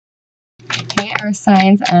Hey Earth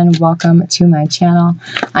Signs, and welcome to my channel.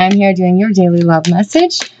 I'm here doing your daily love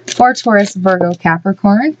message for Taurus, Virgo,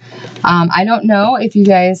 Capricorn. I don't know if you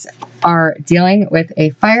guys are dealing with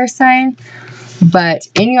a fire sign, but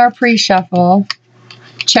in your pre-shuffle,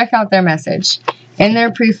 check out their message. In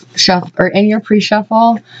their pre-shuffle, or in your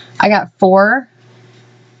pre-shuffle, I got 4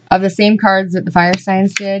 of the same cards that the fire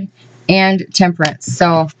signs did, and Temperance.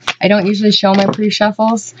 So I don't usually show my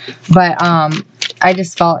pre-shuffles, but I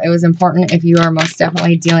just felt it was important if you are most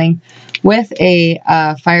definitely dealing with a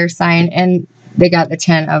fire sign, and they got the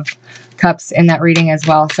 10 of Cups in that reading as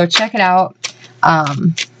well. So check it out,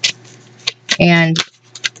 and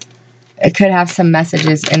it could have some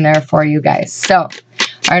messages in there for you guys. So, all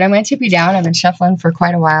right, I'm going to tip you down. I've been shuffling for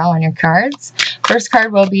quite a while on your cards. First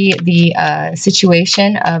card will be the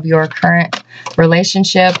situation of your current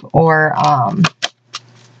relationship, or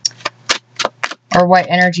what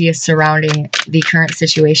energy is surrounding the current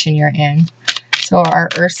situation you're in. So our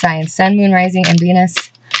Earth signs, Sun, Moon, Rising, and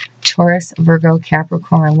Venus, Taurus, Virgo,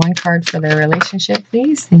 Capricorn. One card for their relationship,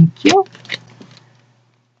 please. Thank you.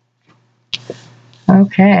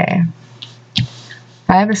 Okay.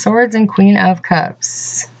 5 of Swords and Queen of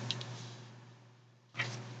Cups.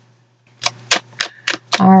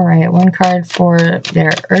 All right, one card for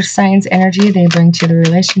their Earth signs energy they bring to the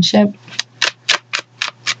relationship.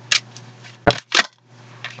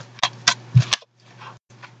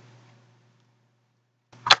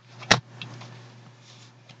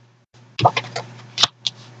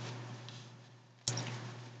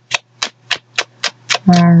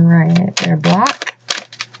 All right, they're black.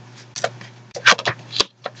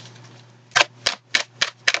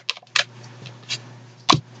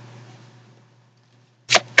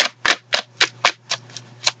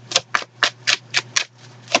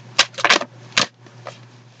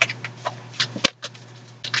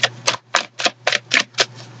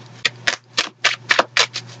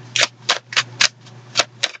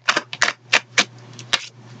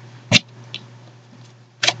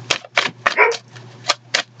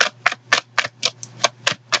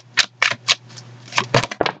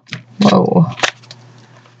 Whoa.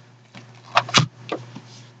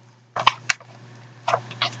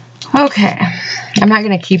 Okay. I'm not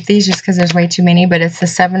going to keep these just because there's way too many, but it's the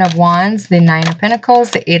 7 of Wands, the 9 of Pentacles,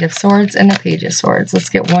 the 8 of Swords, and the Page of Swords. Let's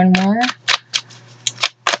get one more.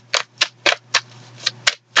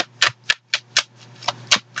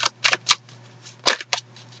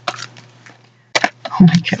 Oh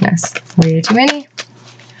my goodness. Way too many.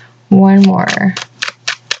 One more.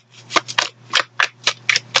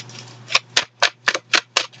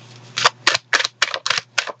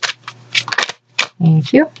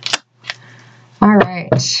 Thank you. All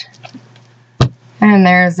right. And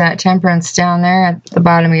there's that Temperance down there at the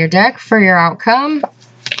bottom of your deck for your outcome.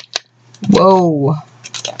 Whoa.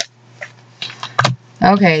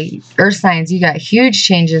 Okay, Earth signs, you got huge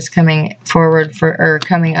changes coming forward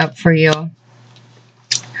coming up for you.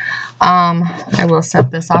 I will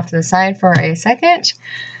set this off to the side for a second.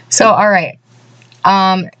 So, all right.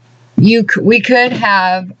 We could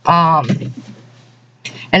have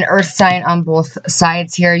an Earth sign on both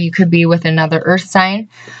sides here. You could be with another Earth sign,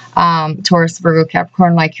 Taurus, Virgo,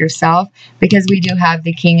 Capricorn, like yourself, because we do have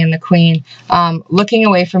the King and the Queen looking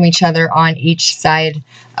away from each other on each side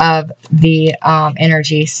of the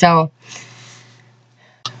energy. So,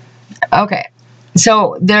 okay.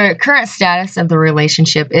 So the current status of the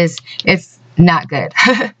relationship is it's not good.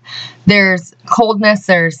 There's coldness.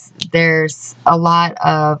 There's a lot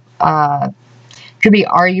of could be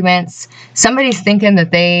arguments. Somebody's thinking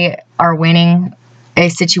that they are winning a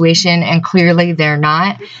situation, and clearly they're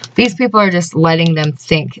not. These people are just letting them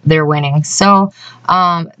think they're winning. So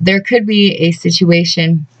there could be a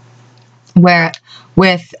situation where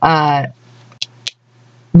with one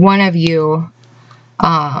of you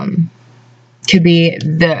could be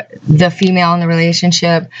the female in the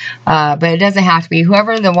relationship, but it doesn't have to be.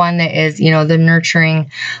 Whoever the one that is, the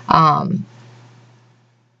nurturing, the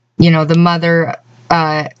mother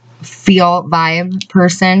feel vibe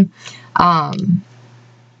person,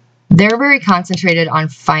 they're very concentrated on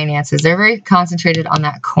finances. They're very concentrated on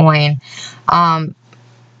that coin.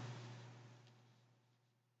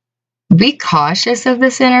 Be cautious of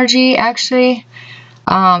this energy, actually.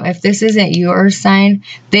 If this isn't your sign,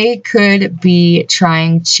 they could be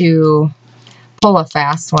trying to pull a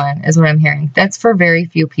fast one, is what I'm hearing. That's for very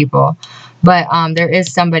few people. But there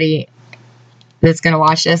is somebody that's going to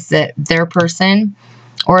watch this that their person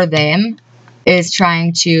or them is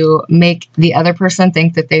trying to make the other person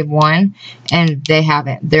think that they've won, and they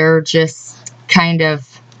haven't. They're just kind of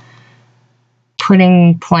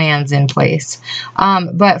putting plans in place.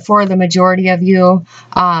 But for the majority of you,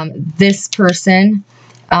 this person,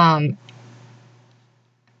 one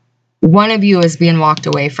of you is being walked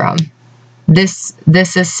away from. This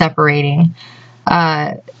is separating.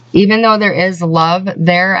 Even though there is love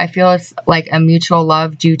there, I feel it's like a mutual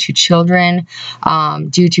love due to children,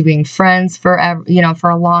 due to being friends forever, for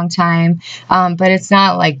a long time. But it's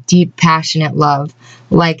not like deep, passionate love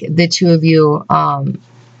like the two of you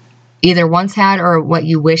either once had or what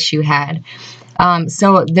you wish you had.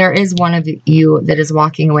 So there is one of you that is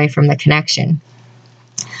walking away from the connection.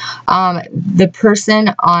 The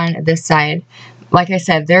person on this side, like I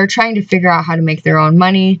said, they're trying to figure out how to make their own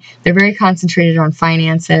money. They're very concentrated on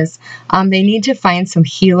finances. They need to find some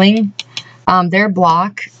healing. Their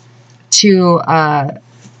block to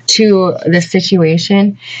the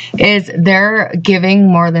situation is they're giving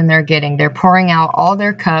more than they're getting. They're pouring out all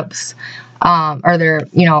their cups, or their,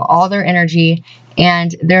 all their energy,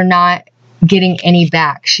 and they're not getting any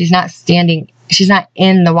back. She's not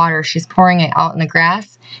in the water. She's pouring it out in the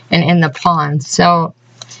grass and in the pond. So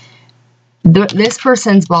this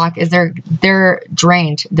person's block is they're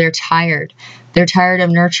drained. They're tired. They're tired of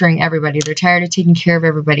nurturing everybody. They're tired of taking care of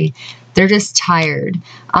everybody. They're just tired.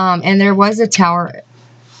 And there was a tower.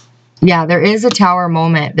 Yeah, there is a tower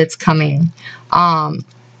moment that's coming.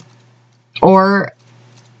 Or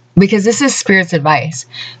because this is Spirit's advice.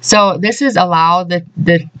 So this is allow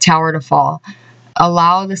the tower to fall.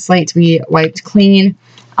 Allow the slate to be wiped clean.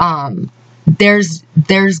 There's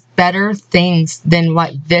better things than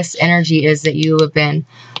what this energy is that you have been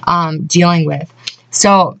dealing with.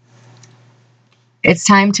 So it's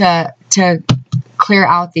time to clear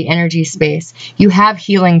out the energy space. You have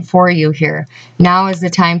healing for you here. Now is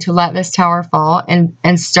the time to let this tower fall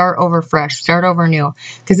and start over fresh, start over new.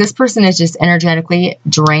 Because this person is just energetically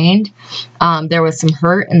drained. There was some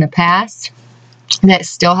hurt in the past that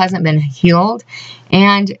still hasn't been healed.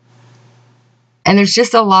 And there's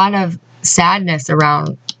just a lot of sadness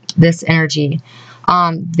around this energy.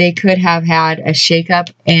 They could have had a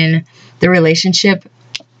shakeup in the relationship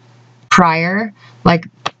prior. Like,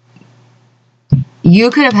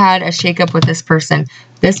 you could have had a shakeup with this person.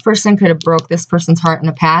 This person could have broke this person's heart in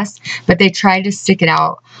the past, but they tried to stick it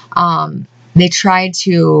out. They tried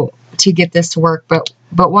to get this to work,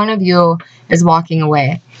 but one of you is walking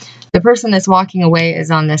away. The person that's walking away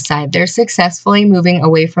is on this side. They're successfully moving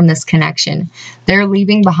away from this connection. They're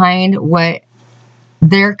leaving behind what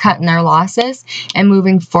they're cutting their losses and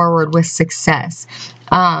moving forward with success.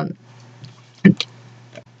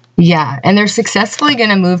 Yeah, and they're successfully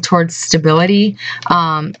going to move towards stability.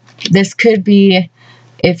 This could be,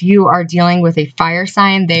 if you are dealing with a fire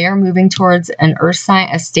sign, they are moving towards an earth sign,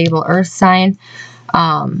 a stable earth sign.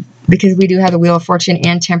 Because we do have the Wheel of Fortune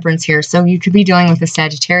and Temperance here. So you could be dealing with a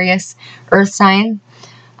Sagittarius earth sign.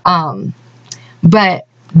 But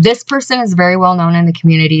this person is very well known in the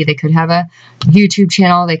community. They could have a YouTube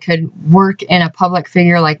channel. They could work in a public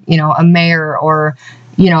figure like, a mayor or,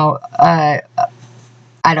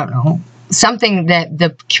 I don't know, something that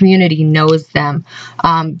the community knows them.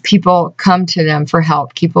 People come to them for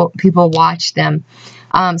help. People watch them.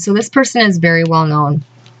 So this person is very well known.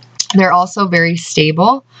 They're also very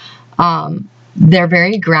stable. They're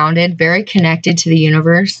very grounded, very connected to the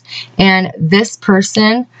universe. And this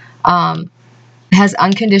person has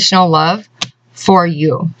unconditional love for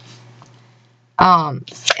you.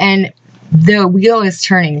 And the wheel is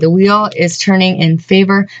turning. The wheel is turning in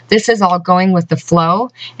favor. This is all going with the flow.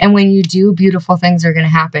 And when you do, beautiful things are going to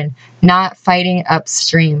happen. Not fighting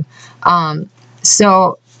upstream.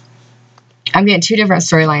 So I'm getting two different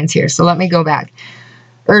storylines here. So let me go back.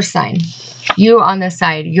 Earth sign. You on this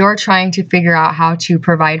side, you're trying to figure out how to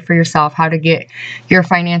provide for yourself, how to get your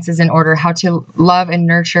finances in order, how to love and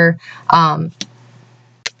nurture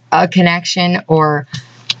a connection, or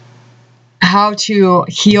how to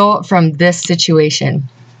heal from this situation.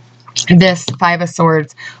 This Five of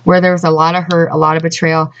Swords, where there was a lot of hurt, a lot of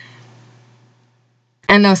betrayal.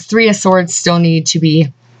 And those Three of Swords still need to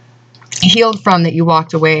be healed from, that you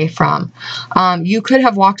walked away from. You could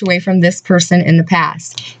have walked away from this person in the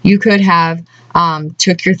past. You could have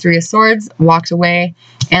took your Three of Swords, walked away,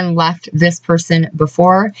 and left this person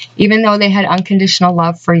before, even though they had unconditional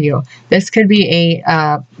love for you. This could be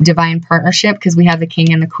a divine partnership, because we have the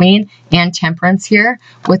King and the Queen and Temperance here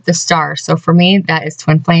with the Star. So for me, that is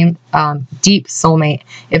twin flame, deep soulmate,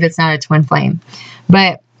 if it's not a twin flame.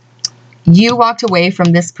 But you walked away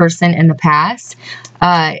from this person in the past.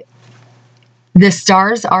 The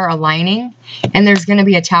stars are aligning, and there's going to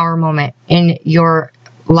be a tower moment in your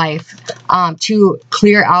life, to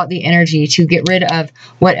clear out the energy, to get rid of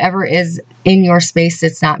whatever is in your space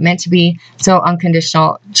that's not meant to be, so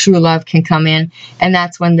unconditional true love can come in. And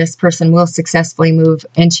that's when this person will successfully move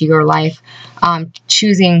into your life,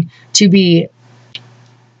 choosing to be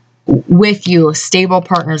with you, stable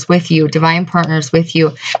partners with you, divine partners with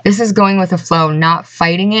you. This is going with the flow, not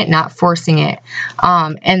fighting it, not forcing it.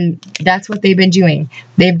 And that's what they've been doing.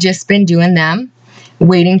 They've just been doing them,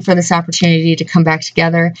 waiting for this opportunity to come back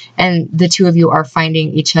together. And the two of you are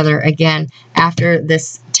finding each other again after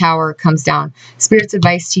this tower comes down. Spirit's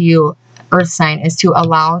advice to you, Earth sign, is to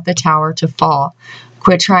allow the tower to fall.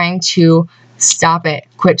 Quit trying to stop it.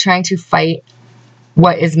 Quit trying to fight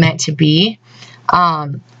what is meant to be.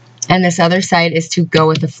 And this other side is to go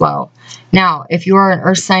with the flow. Now, if you are an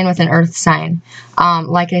earth sign with an earth sign,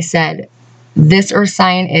 like I said, this earth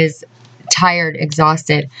sign is tired,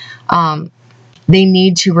 exhausted. They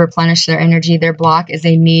need to replenish their energy. Their block is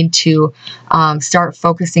they need to start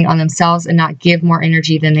focusing on themselves and not give more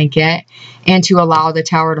energy than they get, and to allow the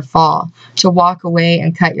tower to fall, to walk away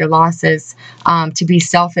and cut your losses, to be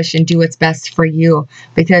selfish and do what's best for you.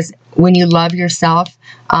 Because when you love yourself,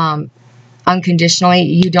 unconditionally,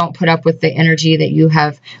 you don't put up with the energy that you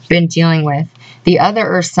have been dealing with. The other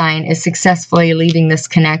earth sign is successfully leaving this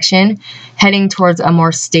connection, heading towards a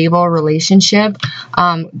more stable relationship,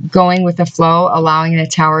 going with the flow, allowing the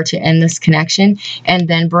tower to end this connection, and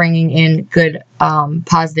then bringing in good,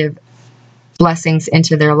 positive blessings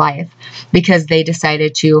into their life, because they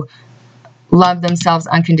decided to love themselves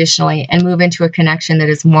unconditionally and move into a connection that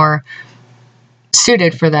is more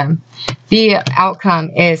suited for them. The outcome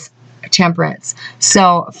is Temperance.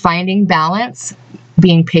 So finding balance,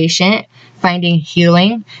 being patient, finding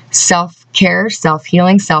healing, self-care,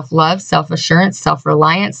 self-healing, self-love, self-assurance,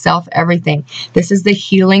 self-reliance, self-everything. This is the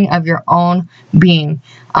healing of your own being,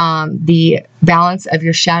 the balance of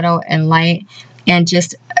your shadow and light, and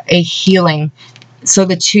just a healing. So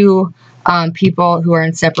the two people who are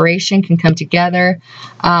in separation can come together.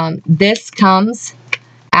 This comes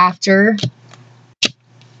after...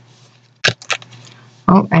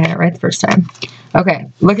 Oh, I had it right the first time. Okay,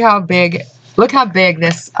 look how big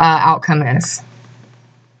this outcome is.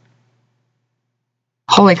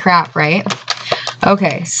 Holy crap, right?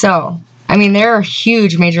 Okay, so, I mean, there are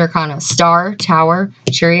huge major arcana. Star, Tower,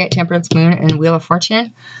 Chariot, Temperance, Moon, and Wheel of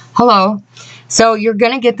Fortune. Hello. So you're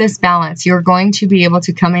going to get this balance. You're going to be able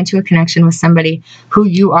to come into a connection with somebody who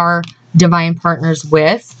you are divine partners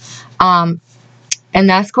with. And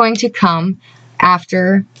that's going to come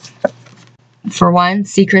after... For one,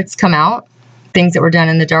 secrets come out. Things that were done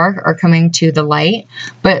in the dark are coming to the light.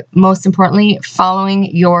 But most importantly,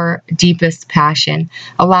 following your deepest passion,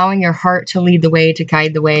 allowing your heart to lead the way, to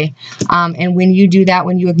guide the way. And when you do that,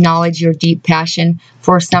 when you acknowledge your deep passion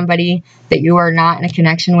for somebody that you are not in a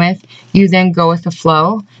connection with, you then go with the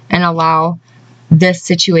flow and allow this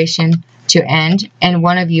situation to end. And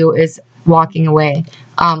one of you is walking away,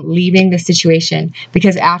 leaving the situation.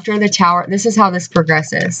 Because after the tower, this is how this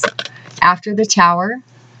progresses. After the tower,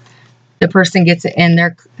 the person gets in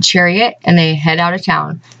their chariot and they head out of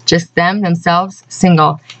town. Just them, themselves,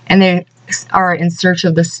 single. And they are in search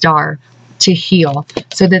of the star to heal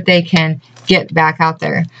so that they can get back out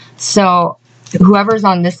there. So whoever's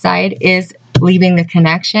on this side is leaving the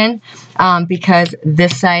connection because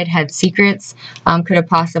this side had secrets, could have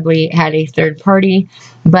possibly had a third party.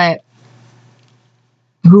 But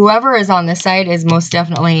whoever is on this side is most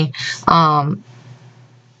definitely...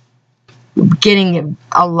 getting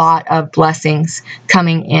a lot of blessings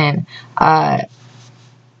coming in. And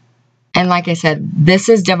like I said, this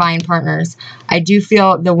is divine partners. I do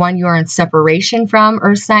feel the one you are in separation from,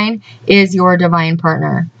 Earth sign, is your divine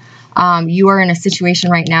partner. You are in a situation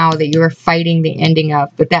right now that you are fighting the ending of,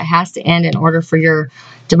 but that has to end in order for your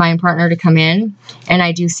divine partner to come in. And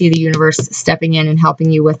I do see the universe stepping in and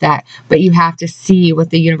helping you with that. But you have to see what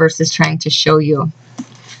the universe is trying to show you.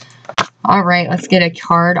 All right, let's get a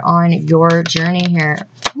card on your journey here.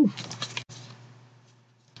 Ooh.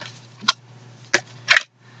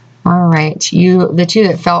 All right, the two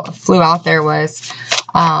that flew out there was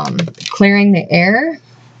clearing the air,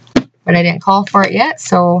 but I didn't call for it yet.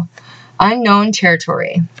 So unknown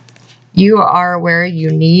territory. You are where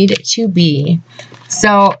you need to be.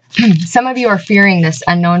 So some of you are fearing this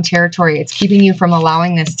unknown territory. It's keeping you from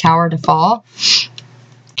allowing this tower to fall.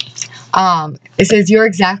 It says you're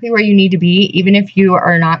exactly where you need to be, even if you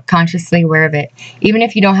are not consciously aware of it. Even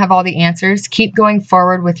if you don't have all the answers, keep going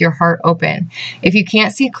forward with your heart open. If you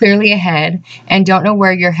can't see clearly ahead and don't know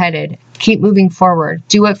where you're headed, keep moving forward.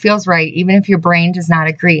 Do what feels right, even if your brain does not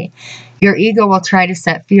agree. Your ego will try to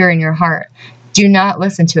set fear in your heart. Do not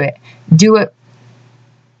listen to it. Do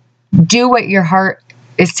Do what your heart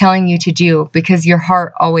is telling you to do, because your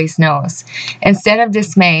heart always knows. Instead of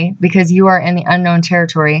dismay because you are in the unknown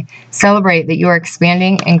territory, celebrate that you are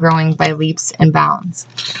expanding and growing by leaps and bounds.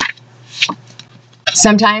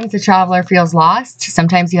 Sometimes the traveler feels lost.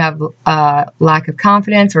 Sometimes you have a lack of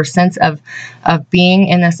confidence or sense of being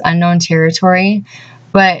in this unknown territory.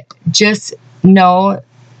 But just know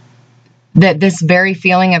that this very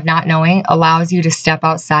feeling of not knowing allows you to step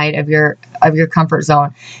outside of your comfort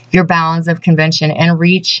zone, your bounds of convention, and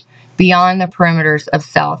reach beyond the perimeters of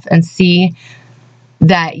self and see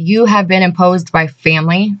that you have been imposed by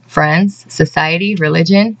family, friends, society,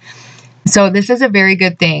 religion. So this is a very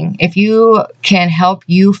good thing. If you can help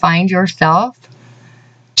you find yourself,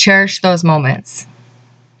 cherish those moments,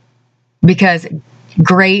 because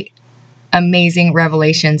great, amazing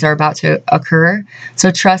revelations are about to occur.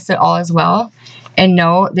 So trust that all is well, and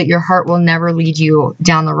know that your heart will never lead you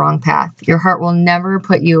down the wrong path. Your heart will never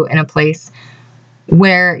put you in a place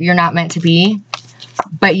where you're not meant to be,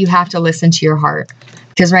 but you have to listen to your heart,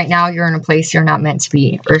 because right now you're in a place you're not meant to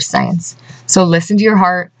be, earth signs. So listen to your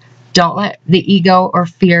heart. Don't let the ego or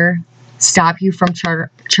fear stop you from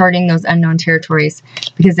charting those unknown territories,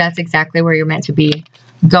 because that's exactly where you're meant to be.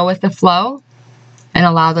 Go with the flow and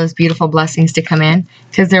allow those beautiful blessings to come in,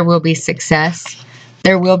 because there will be success,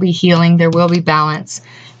 there will be healing, there will be balance,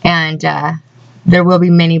 and there will be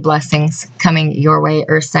many blessings coming your way,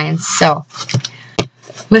 earth signs. So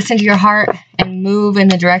listen to your heart and move in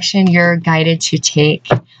the direction you're guided to take.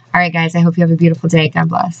 All right, guys, I hope you have a beautiful day. God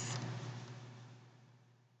bless.